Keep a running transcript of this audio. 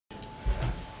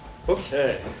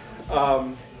Okay.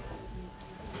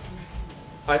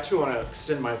 I too want to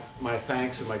extend my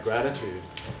thanks and my gratitude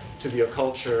to the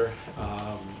Occulture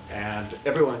and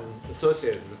everyone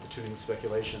associated with the tuning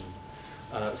speculation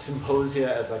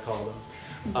symposia, as I call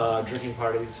them, drinking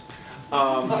parties,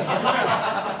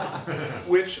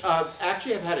 which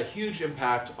actually have had a huge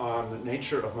impact on the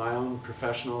nature of my own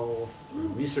professional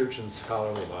research and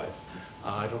scholarly life.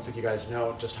 I don't think you guys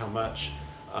know just how much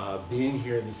being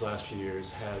here these last few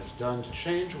years has done to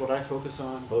change what I focus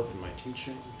on, both in my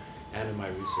teaching and in my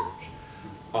research.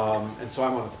 And so I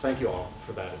want to thank you all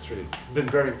for that. It's really been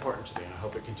very important to me, and I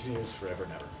hope it continues forever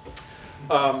and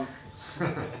ever.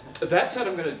 That said,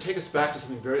 I'm going to take us back to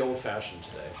something very old-fashioned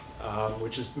today,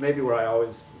 which is maybe where I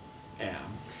always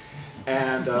am.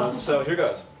 And so here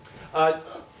goes. I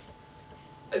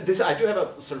do have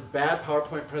a sort of bad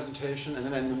PowerPoint presentation, and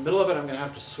then in the middle of it, I'm going to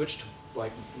have to switch to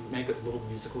make a little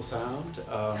musical sound.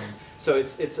 So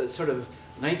it's a sort of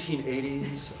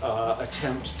 1980s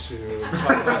attempt to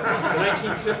talk about the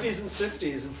 1950s and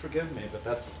 60s, and forgive me, but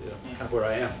that's kind of where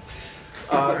I am.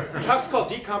 The talk's called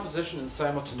Decomposition and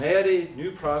Simultaneity,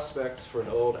 New Prospects for an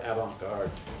Old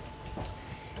Avant-Garde.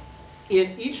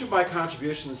 In each of my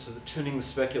contributions to the Tuning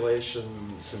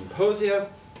Speculation Symposia,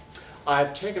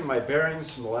 I've taken my bearings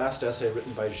from the last essay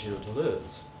written by Gilles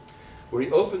Deleuze, where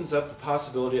he opens up the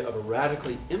possibility of a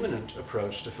radically immanent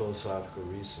approach to philosophical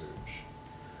research.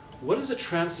 What is a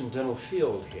transcendental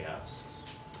field, he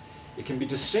asks? It can be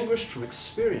distinguished from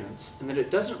experience in that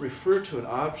it doesn't refer to an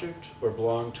object or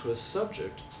belong to a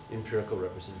subject empirical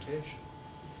representation.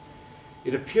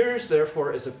 It appears,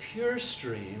 therefore, as a pure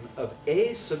stream of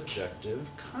asubjective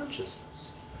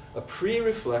consciousness, a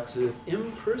pre-reflexive,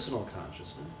 impersonal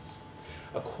consciousness,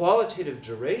 a qualitative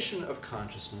duration of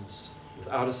consciousness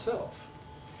without a self.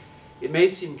 It may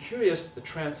seem curious that the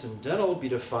transcendental be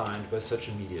defined by such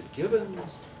immediate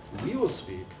givens. We will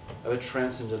speak of a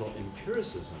transcendental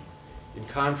empiricism, in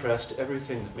contrast to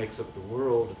everything that makes up the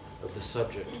world of the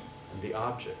subject and the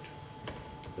object.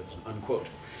 That's an unquote.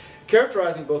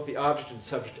 Characterizing both the object and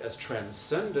subject as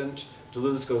transcendent,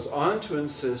 Deleuze goes on to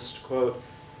insist, quote,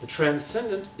 the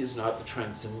transcendent is not the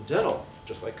transcendental,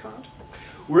 just like Kant.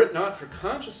 Were it not for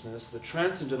consciousness, the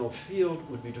transcendental field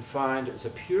would be defined as a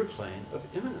pure plane of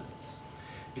immanence,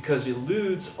 because it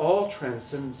eludes all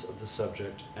transcendence of the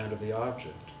subject and of the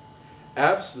object.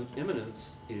 Absolute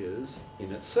immanence is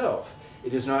in itself.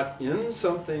 It is not in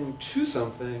something to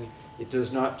something. It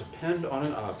does not depend on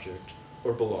an object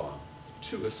or belong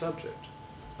to a subject,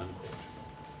 unquote.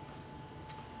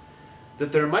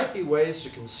 That there might be ways to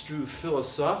construe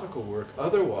philosophical work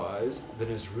otherwise than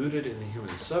is rooted in the human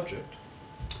subject,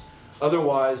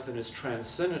 otherwise than is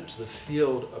transcendent to the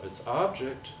field of its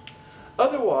object,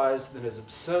 otherwise than is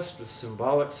obsessed with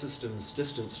symbolic systems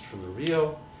distanced from the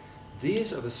real,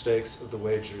 these are the stakes of the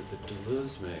wager that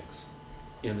Deleuze makes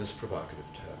in this provocative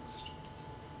text.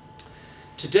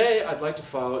 Today, I'd like to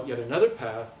follow yet another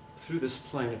path through this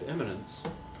plane of immanence,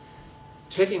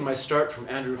 taking my start from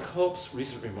Andrew Culp's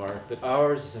recent remark that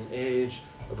ours is an age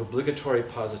of obligatory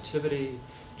positivity,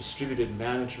 distributed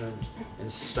management,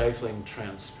 and stifling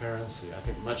transparency. I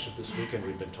think much of this weekend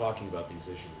we've been talking about these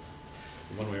issues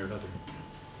in one way or another.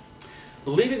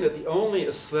 Believing that the only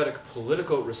aesthetic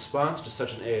political response to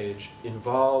such an age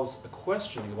involves a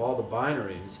questioning of all the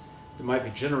binaries that might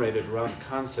be generated around the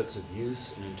concepts of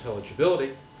use and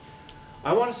intelligibility,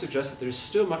 I want to suggest that there's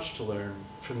still much to learn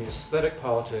from the aesthetic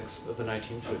politics of the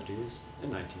 1950s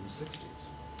and 1960s.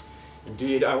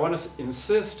 Indeed, I want to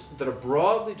insist that a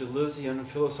broadly Deleuzian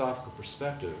philosophical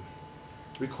perspective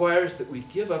requires that we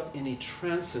give up any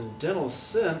transcendental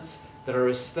sense that our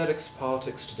aesthetics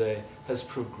politics today has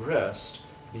progressed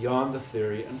beyond the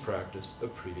theory and practice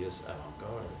of previous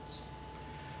avant-gardes.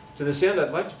 To this end,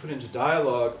 I'd like to put into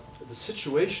dialogue the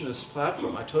situationist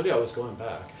platform. I told you I was going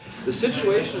back. The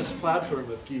situationist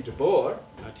platform of Guy Debord,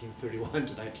 1931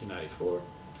 to 1994,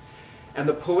 and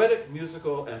the poetic,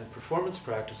 musical, and performance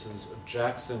practices of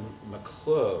Jackson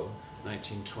McClough,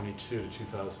 1922 to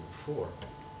 2004.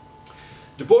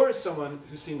 Debord is someone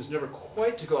who seems never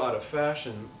quite to go out of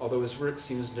fashion, although his work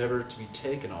seems never to be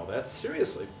taken all that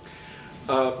seriously.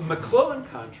 McClough, in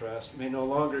contrast, may no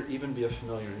longer even be a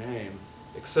familiar name,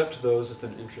 except to those with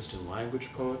an interest in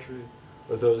language poetry,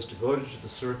 or those devoted to the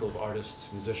circle of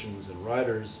artists, musicians, and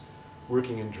writers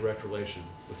working in direct relation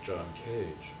with John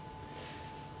Cage.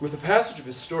 With the passage of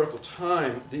historical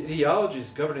time, the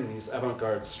ideologies governing these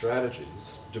avant-garde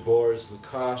strategies, Debord's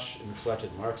Lukács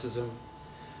inflected Marxism,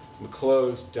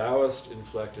 McClough's Taoist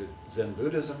inflected Zen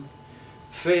Buddhism,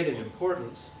 fade in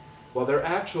importance, while their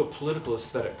actual political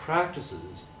aesthetic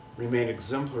practices remain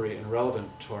exemplary and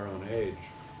relevant to our own age.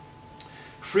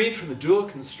 Freed from the dual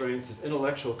constraints of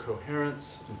intellectual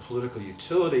coherence and political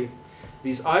utility,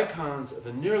 these icons of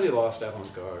a nearly lost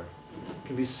avant-garde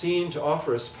can be seen to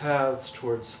offer us paths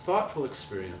towards thoughtful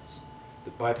experience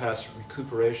that bypass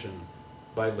recuperation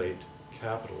by late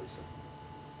capitalism.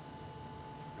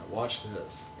 Now watch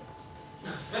this.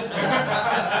 I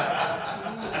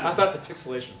thought the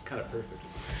pixelation was kind of perfect.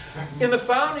 In the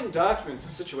founding documents of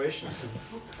situationism,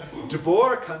 Du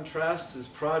Bois contrasts his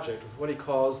project with what he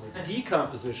calls the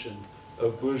decomposition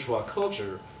of bourgeois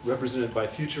culture, represented by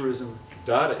futurism,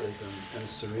 Dadaism, and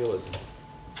surrealism.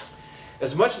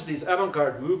 As much as these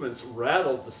avant-garde movements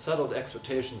rattled the settled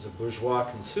expectations of bourgeois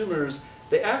consumers,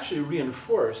 they actually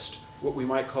reinforced what we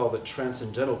might call the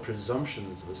transcendental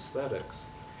presumptions of aesthetics.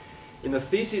 In the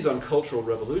Theses on Cultural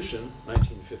Revolution,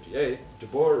 1958, Du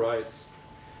Bois writes,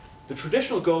 "The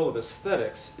traditional goal of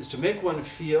aesthetics is to make one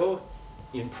feel,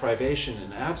 in privation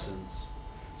and absence,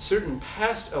 certain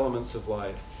past elements of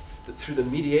life that through the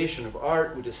mediation of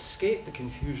art would escape the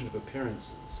confusion of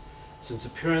appearances, since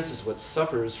appearance is what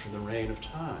suffers from the reign of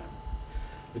time.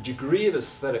 The degree of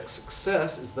aesthetic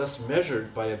success is thus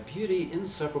measured by a beauty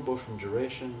inseparable from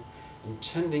duration and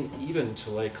tending even to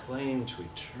lay claim to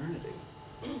eternity."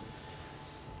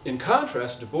 In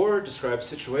contrast, Du Bois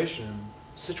describes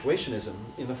situationism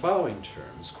in the following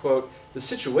terms, quote, "The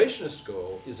situationist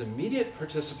goal is immediate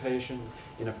participation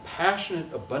in a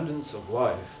passionate abundance of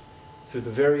life through the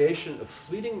variation of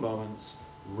fleeting moments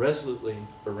resolutely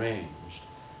arranged.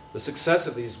 The success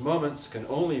of these moments can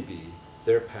only be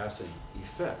their passing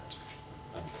effect,"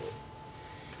 unquote.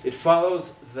 It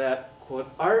follows that, quote,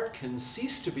 "art can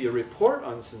cease to be a report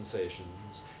on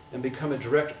sensations and become a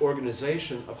direct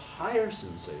organization of higher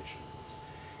sensations.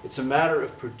 It's a matter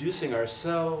of producing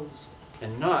ourselves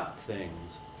and not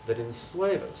things that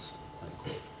enslave us,"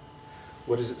 unquote.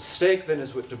 What is at stake then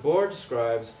is what Du Bois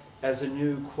describes as a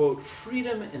new, quote,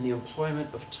 "freedom in the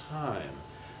employment of time,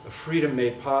 a freedom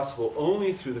made possible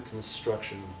only through the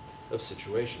construction of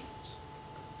situations."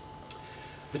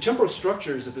 The temporal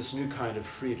structures of this new kind of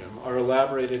freedom are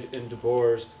elaborated in Du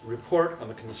Bois' Report on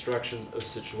the Construction of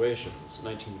Situations,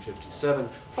 1957,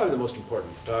 probably the most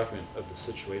important document of the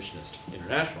Situationist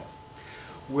International,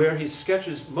 where he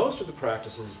sketches most of the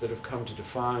practices that have come to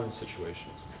define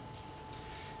situationism.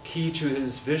 Key to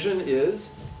his vision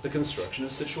is the construction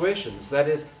of situations, that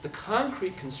is, the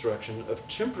concrete construction of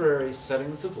temporary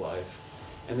settings of life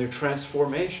and their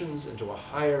transformations into a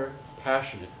higher,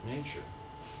 passionate nature.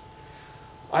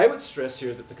 I would stress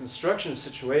here that the construction of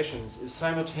situations is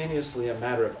simultaneously a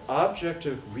matter of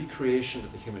objective recreation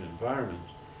of the human environment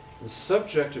and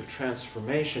subjective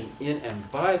transformation in and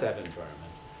by that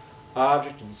environment.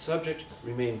 Object and subject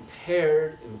remain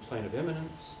paired in the plane of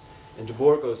immanence, and Du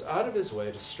Bois goes out of his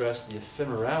way to stress the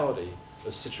ephemerality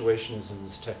of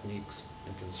situationism's techniques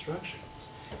and constructions.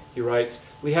 He writes,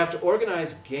 "We have to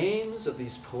organize games of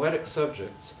these poetic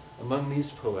subjects among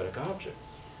these poetic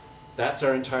objects. That's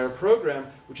our entire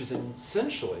program, which is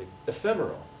essentially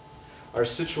ephemeral. Our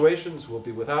situations will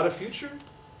be without a future.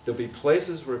 There'll be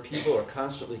places where people are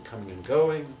constantly coming and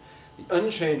going. The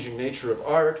unchanging nature of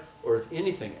art, or of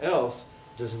anything else,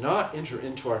 does not enter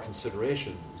into our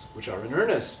considerations, which are in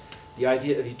earnest. The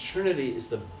idea of eternity is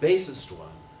the basest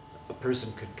one a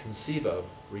person could conceive of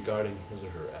regarding his or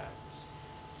her acts."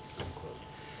 Unquote.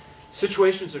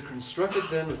 Situations are constructed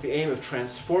then with the aim of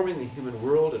transforming the human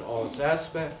world in all its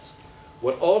aspects.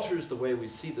 What alters the way we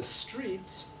see the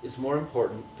streets is more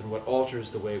important than what alters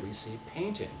the way we see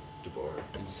painting, Du Bois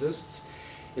insists.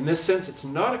 In this sense, it's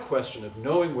not a question of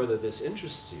knowing whether this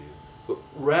interests you, but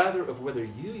rather of whether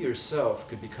you yourself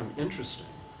could become interesting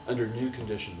under new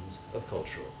conditions of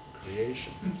cultural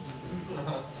creation.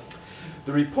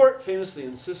 The report famously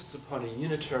insists upon a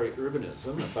unitary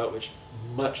urbanism, about which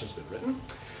much has been written,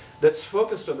 that's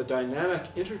focused on the dynamic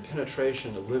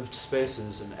interpenetration of lived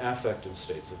spaces and affective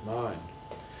states of mind.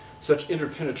 Such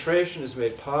interpenetration is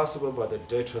made possible by the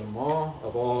détournement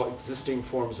of all existing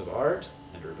forms of art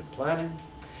and urban planning,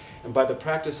 and by the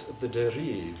practice of the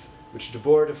dérive, which Du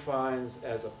Bois defines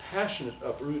as a passionate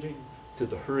uprooting through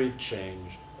the hurried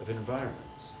change of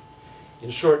environments.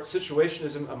 In short,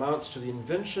 situationism amounts to the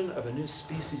invention of a new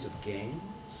species of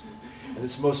games, and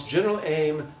its most general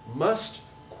aim must,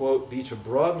 quote, "be to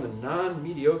broaden the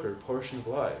non-mediocre portion of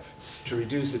life, to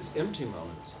reduce its empty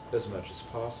moments as much as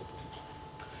possible.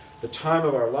 The time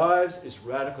of our lives is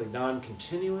radically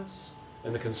non-continuous,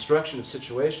 and the construction of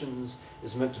situations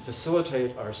is meant to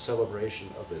facilitate our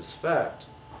celebration of this fact.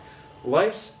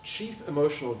 Life's chief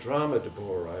emotional drama," Du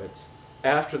Bois writes,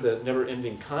 "after the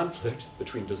never-ending conflict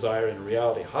between desire and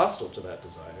reality hostile to that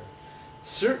desire,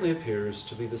 certainly appears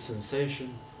to be the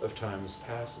sensation of time's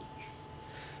passage.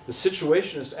 The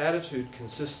situationist attitude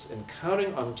consists in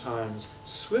counting on time's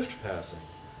swift passing,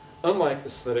 unlike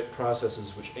aesthetic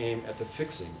processes which aim at the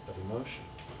fixing of emotion.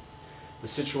 The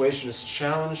situationist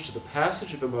challenge to the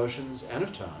passage of emotions and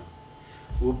of time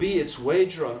will be its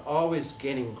wager on always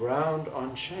gaining ground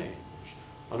on change,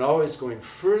 on always going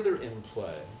further in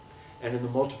play, and in the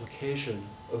multiplication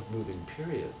of moving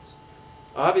periods.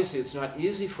 Obviously, it's not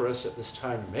easy for us at this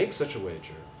time to make such a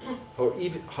wager.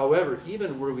 However,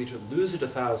 even were we to lose it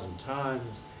 1,000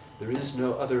 times, there is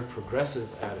no other progressive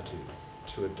attitude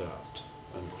to adopt,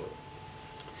 unquote.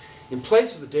 In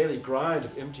place of the daily grind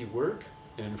of empty work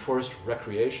and enforced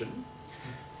recreation,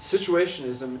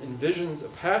 situationism envisions a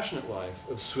passionate life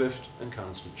of swift and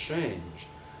constant change,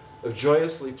 of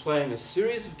joyously playing a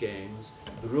series of games,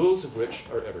 the rules of which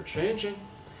are ever-changing,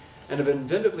 and of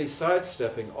inventively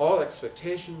sidestepping all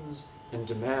expectations and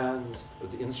demands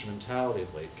of the instrumentality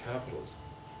of late capitalism.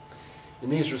 In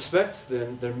these respects,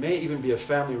 then, there may even be a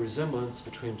family resemblance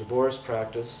between divorce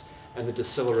practice and the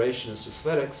deceleration-ist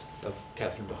aesthetics of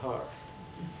Catherine Behar.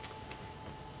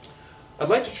 I'd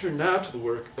like to turn now to the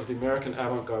work of the American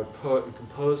avant-garde poet and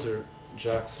composer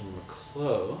Jackson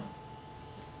McClough.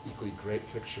 Equally great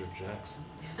picture of Jackson.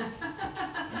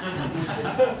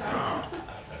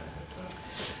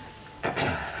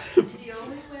 Did you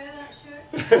always wear that shirt?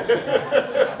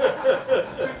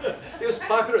 It was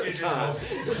popular at the time.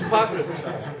 It was popular at the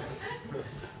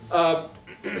time.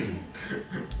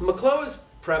 McClough is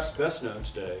perhaps best known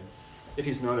today, if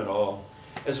he's known at all,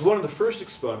 as one of the first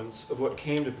exponents of what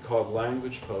came to be called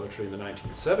language poetry in the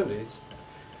 1970s,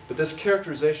 but this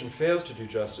characterization fails to do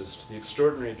justice to the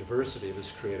extraordinary diversity of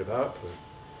his creative output.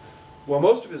 While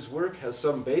most of his work has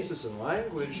some basis in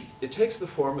language, it takes the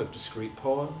form of discrete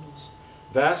poems,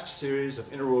 vast series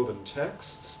of interwoven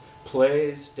texts,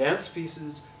 plays, dance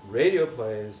pieces, radio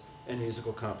plays, and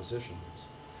musical compositions.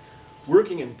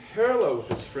 Working in parallel with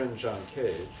his friend John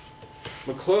Cage,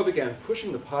 McClough began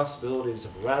pushing the possibilities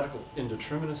of radical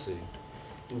indeterminacy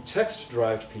in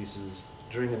text-derived pieces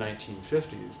during the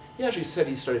 1950s. He actually said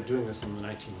he started doing this in the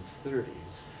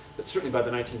 1930s, but certainly by the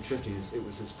 1950s it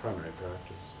was his primary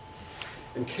practice.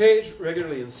 And Cage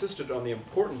regularly insisted on the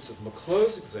importance of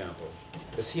McClough's example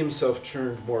as he himself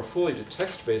turned more fully to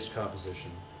text-based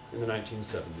composition in the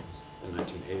 1970s and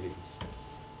 1980s.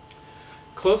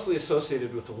 Closely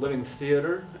associated with the Living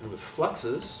Theater and with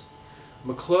Fluxus,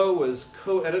 McClough was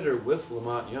co-editor with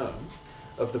Lamont Young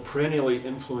of the perennially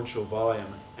influential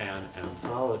volume An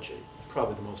Anthology,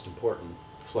 probably the most important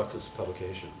Fluxus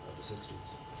publication of the 60s.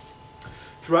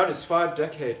 Throughout his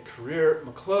 5-decade career,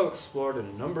 McClough explored in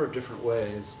a number of different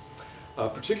ways a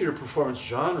particular performance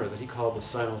genre that he called the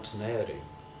simultaneity.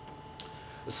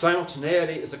 The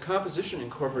simultaneity is a composition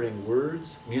incorporating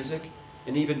words, music,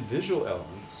 and even visual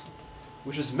elements,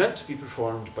 which is meant to be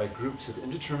performed by groups of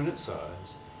indeterminate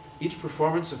size, each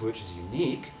performance of which is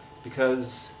unique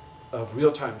because of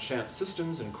real-time chance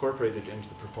systems incorporated into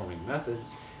the performing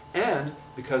methods, and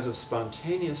because of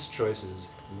spontaneous choices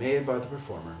made by the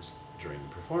performers during the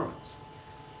performance.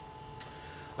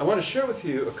 I want to share with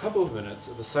you a couple of minutes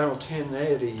of a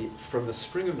simultaneity from the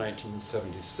spring of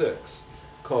 1976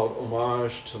 called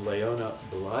Homage to Leona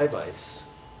Bleiweiss.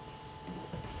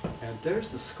 And there's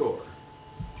the score.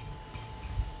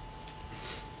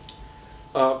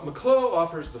 McClough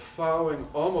offers the following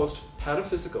almost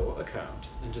pataphysical account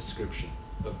and description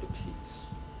of the piece.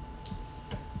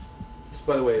 This,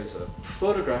 by the way, is a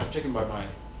photograph taken by my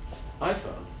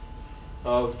iPhone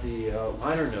of the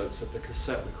liner notes of the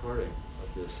cassette recording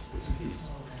of this piece,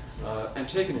 and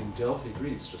taken in Delphi,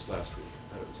 Greece, just last week.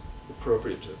 I thought it was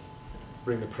appropriate to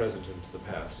bring the present into the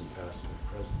past and the past into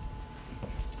the present.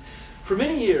 For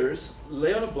many years,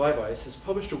 Leona Bleiweiss has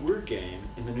published a word game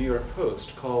in the New York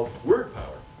Post called Word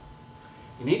Power.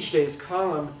 In each day's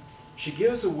column, she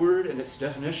gives a word and its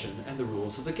definition and the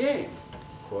rules of the game.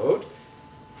 Quote,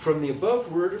 "From the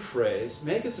above word or phrase,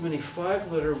 make as many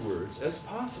 5-letter words as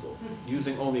possible,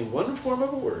 using only one form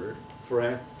of a word,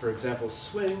 for example,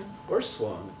 swing or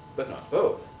swung, but not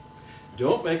both.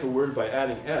 Don't make a word by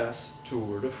adding S to a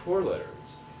word of 4 letters.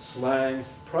 Slang,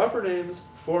 proper names,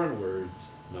 foreign words,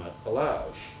 not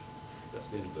allowed." That's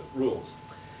the end of the rules.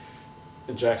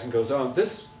 And Jackson goes on,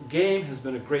 "This game has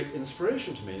been a great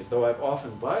inspiration to me, though I've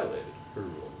often violated her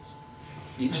rules.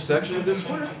 Each section of this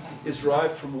work is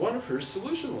derived from one of her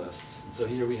solution lists." And so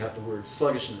here we have the word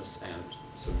sluggishness and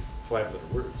some 5-letter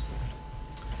words.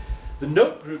 "The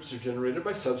note groups are generated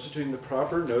by substituting the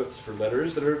proper notes for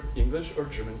letters that are English or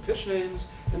German pitch names,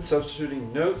 and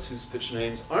substituting notes whose pitch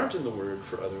names aren't in the word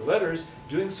for other letters,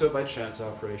 doing so by chance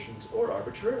operations or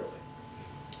arbitrarily.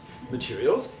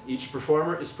 Materials. Each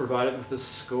performer is provided with the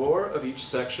score of each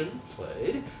section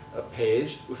played, a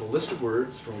page with a list of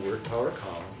words from a word power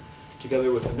column,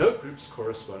 together with the note groups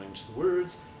corresponding to the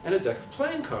words, and a deck of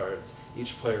playing cards.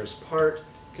 Each player's part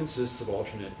consists of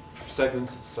alternate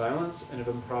segments of silence and of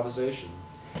improvisation.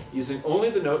 Using only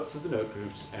the notes of the note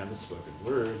groups and the spoken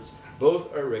words,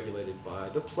 both are regulated by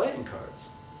the playing cards.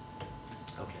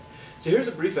 Okay, so here's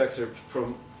a brief excerpt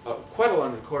from quite a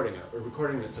long recording, a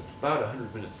recording that's about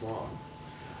 100 minutes long,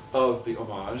 of the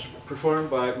homage, performed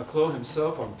by McClough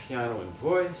himself on piano and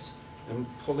voice, and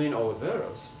Pauline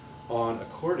Oliveros on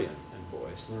accordion and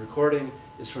voice. And the recording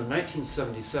is from a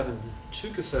 1977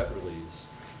 two-cassette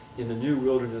release in the New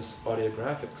Wilderness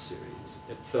Audiographic series,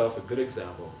 itself a good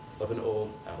example of an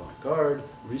old avant-garde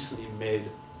recently made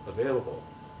available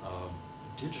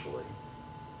digitally.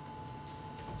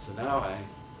 So now I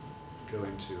go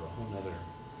into a whole nother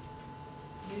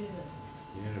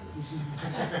universe.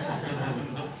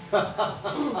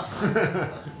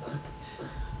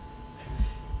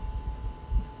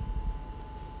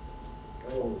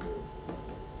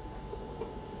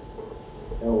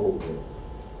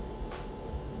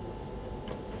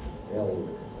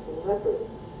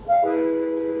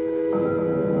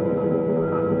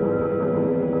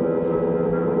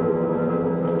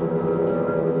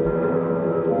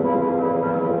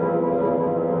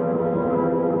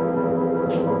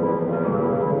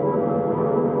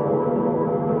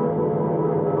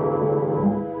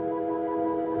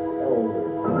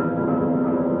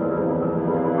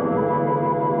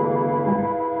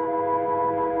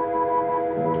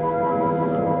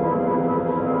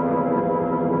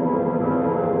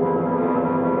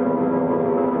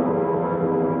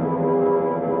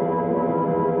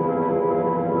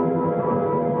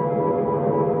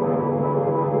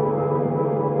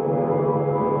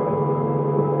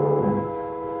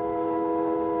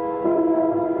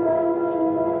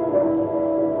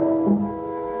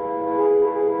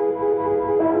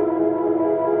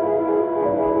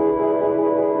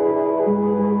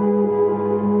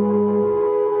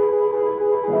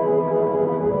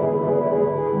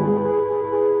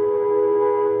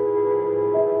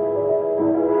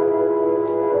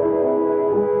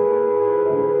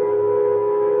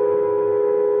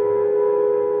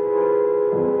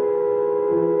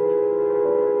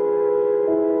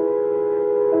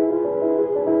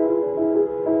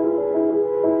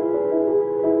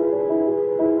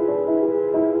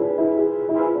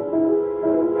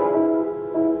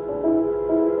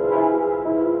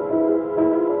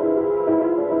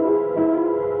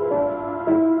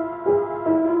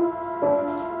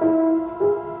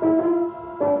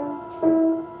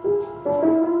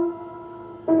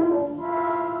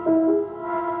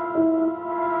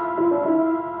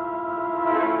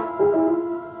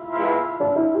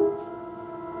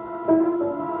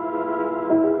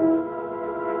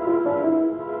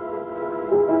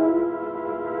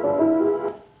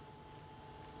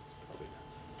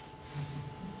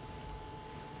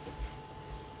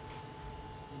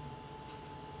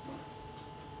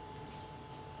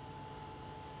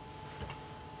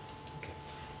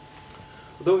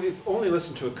 Although we've only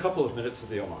listened to a couple of minutes of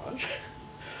the homage,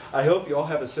 I hope you all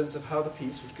have a sense of how the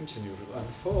piece would continue to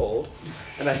unfold,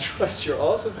 and I trust you're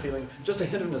also feeling just a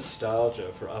hint of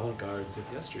nostalgia for avant-gardes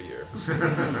of yesteryear.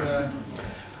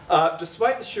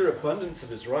 Despite the sheer abundance of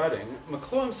his writing,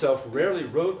 McClough himself rarely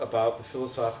wrote about the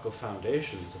philosophical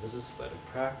foundations of his aesthetic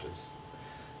practice.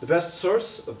 The best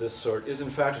source of this sort is, in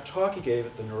fact, a talk he gave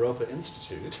at the Naropa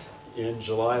Institute in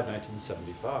July of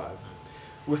 1975,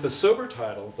 with the sober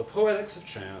title, The Poetics of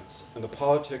Chance and the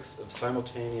Politics of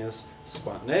Simultaneous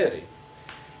Spontaneity,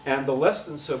 and the less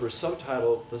than sober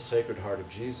subtitle, The Sacred Heart of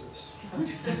Jesus.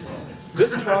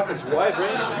 This talk is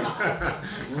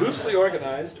wide-ranging, loosely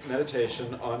organized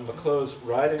meditation on McClough's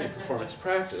writing and performance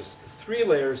practice, 3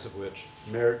 layers of which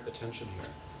merit attention here.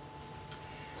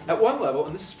 At one level,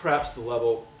 and this is perhaps the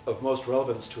level of most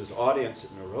relevance to his audience at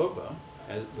Naropa,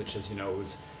 which, as you know,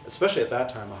 was, especially at that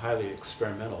time, a highly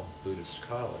experimental Buddhist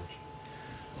college,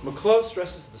 McClough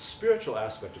stresses the spiritual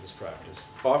aspect of his practice,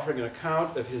 offering an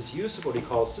account of his use of what he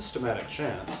calls systematic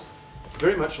chants,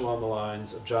 very much along the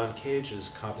lines of John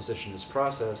Cage's compositionist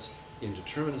process,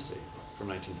 Indeterminacy, from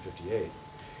 1958.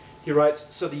 He writes,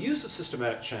 "So the use of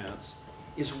systematic chants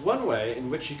is one way in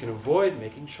which you can avoid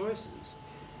making choices,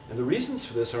 and the reasons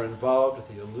for this are involved with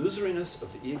the illusoriness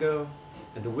of the ego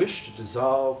and the wish to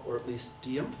dissolve or at least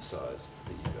de-emphasize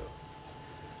the ego.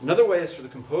 Another way is for the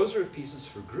composer of pieces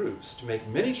for groups to make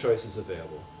many choices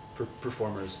available for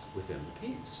performers within the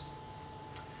piece."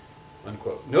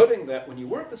 unquote. Noting that when you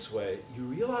work this way, you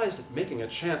realize that making a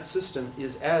chant system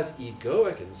is as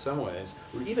egoic in some ways,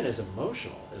 or even as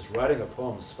emotional, as writing a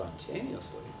poem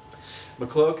spontaneously.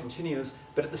 McClough continues,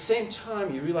 but at the same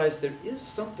time, you realize there is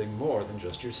something more than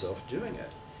just yourself doing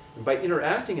it. And by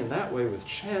interacting in that way with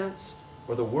chance,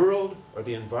 or the world, or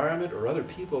the environment, or other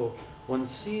people, one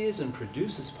sees and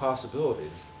produces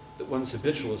possibilities that one's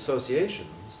habitual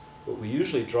associations, what we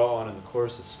usually draw on in the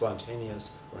course of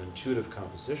spontaneous or intuitive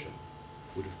composition,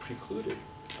 would have precluded,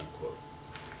 unquote.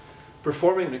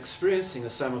 Performing and experiencing a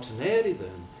simultaneity,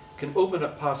 then, can open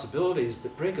up possibilities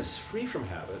that break us free from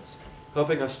habits,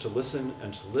 helping us to listen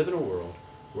and to live in a world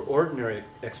where ordinary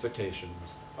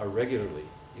expectations are regularly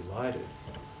elided.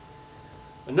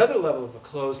 Another level of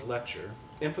McClough's lecture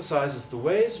emphasizes the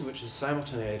ways in which his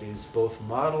simultaneities both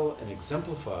model and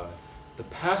exemplify the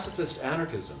pacifist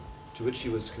anarchism to which he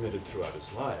was committed throughout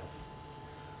his life.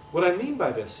 What I mean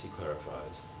by this, he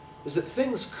clarifies, is that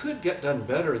things could get done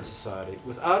better in society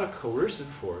without a coercive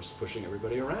force pushing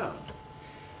everybody around.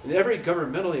 In every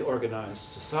governmentally organized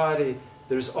society,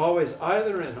 there's always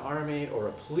either an army or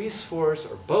a police force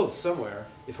or both somewhere,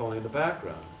 if only in the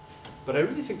background. But I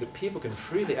really think that people can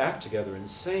freely act together in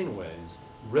sane ways,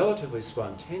 relatively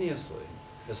spontaneously,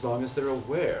 as long as they're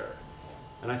aware.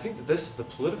 And I think that this is the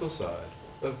political side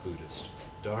of Buddhist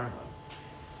Dharma.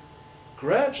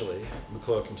 Gradually,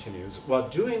 McClough continues, while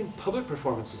doing public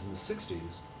performances in the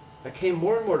 60s, I came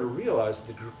more and more to realize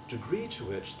the degree to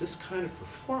which this kind of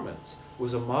performance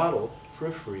was a model for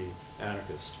a free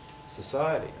anarchist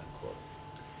society, unquote.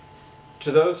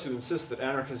 To those who insist that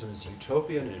anarchism is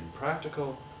utopian and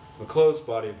impractical, McClough's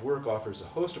body of work offers a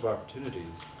host of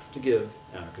opportunities to give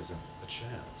anarchism a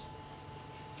chance.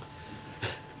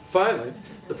 Finally,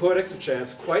 the Poetics of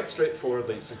Chance quite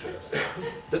straightforwardly suggests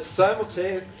that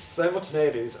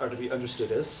simultaneities are to be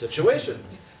understood as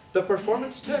situations. The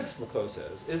performance text, McClough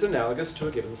says, is analogous to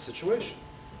a given situation.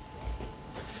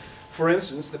 For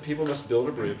instance, that people must build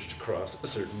a bridge to cross a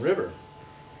certain river.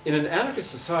 In an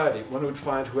anarchist society, one would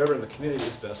find whoever in the community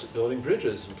is best at building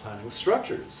bridges and planning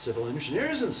structures, civil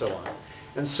engineers and so on,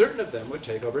 and certain of them would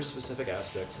take over specific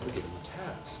aspects of the given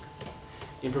task.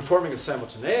 In performing a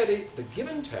simultaneity, the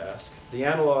given task, the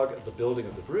analog of the building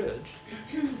of the bridge,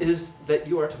 is that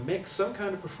you are to make some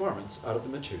kind of performance out of the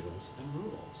materials and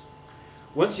rules.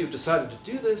 Once you've decided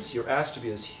to do this, you're asked to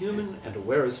be as human and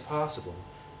aware as possible,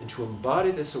 and to embody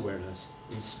this awareness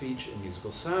in speech and musical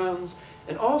sounds,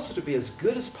 and also to be as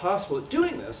good as possible at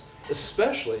doing this,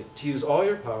 especially to use all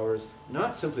your powers,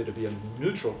 not simply to be a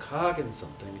neutral cog in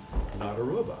something, not a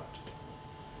robot.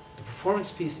 The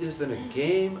performance piece is then a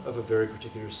game of a very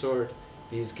particular sort.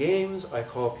 These games I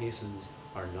call pieces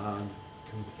are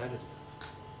non-competitive.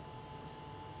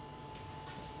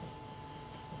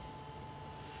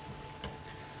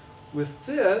 With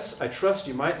this, I trust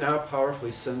you might now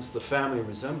powerfully sense the family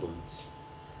resemblance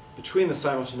between the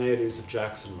simultaneities of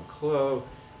Jackson and McClough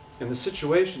and the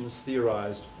situations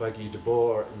theorized by Guy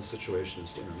Debord in the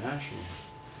Situationist International.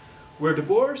 Where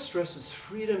Debord stresses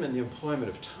freedom in the employment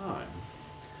of time,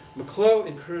 McClough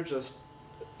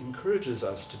encourages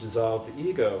us to dissolve the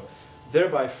ego,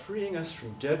 thereby freeing us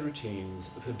from dead routines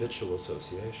of habitual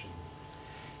association.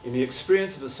 In the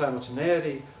experience of a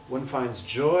simultaneity, one finds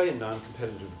joy in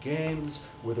non-competitive games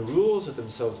where the rules are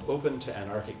themselves open to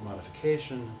anarchic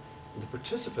modification, and the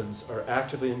participants are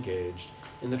actively engaged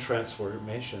in the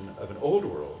transformation of an old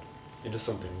world into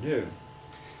something new.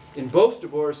 In both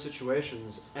Debord's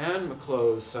situations and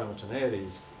McClough's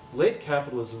simultaneities, late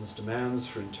capitalism's demands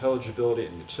for intelligibility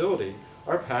and utility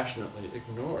are passionately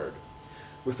ignored,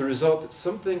 with the result that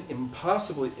something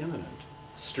impossibly imminent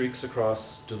streaks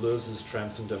across Deleuze's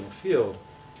transcendental field,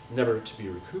 never to be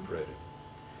recuperated.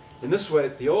 In this way,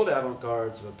 the old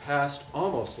avant-gardes of a past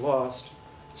almost lost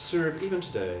serve even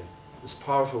today as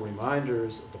powerful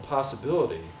reminders of the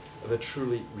possibility of a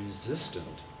truly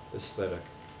resistant aesthetic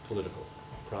political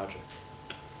project.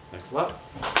 Thanks a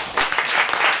lot.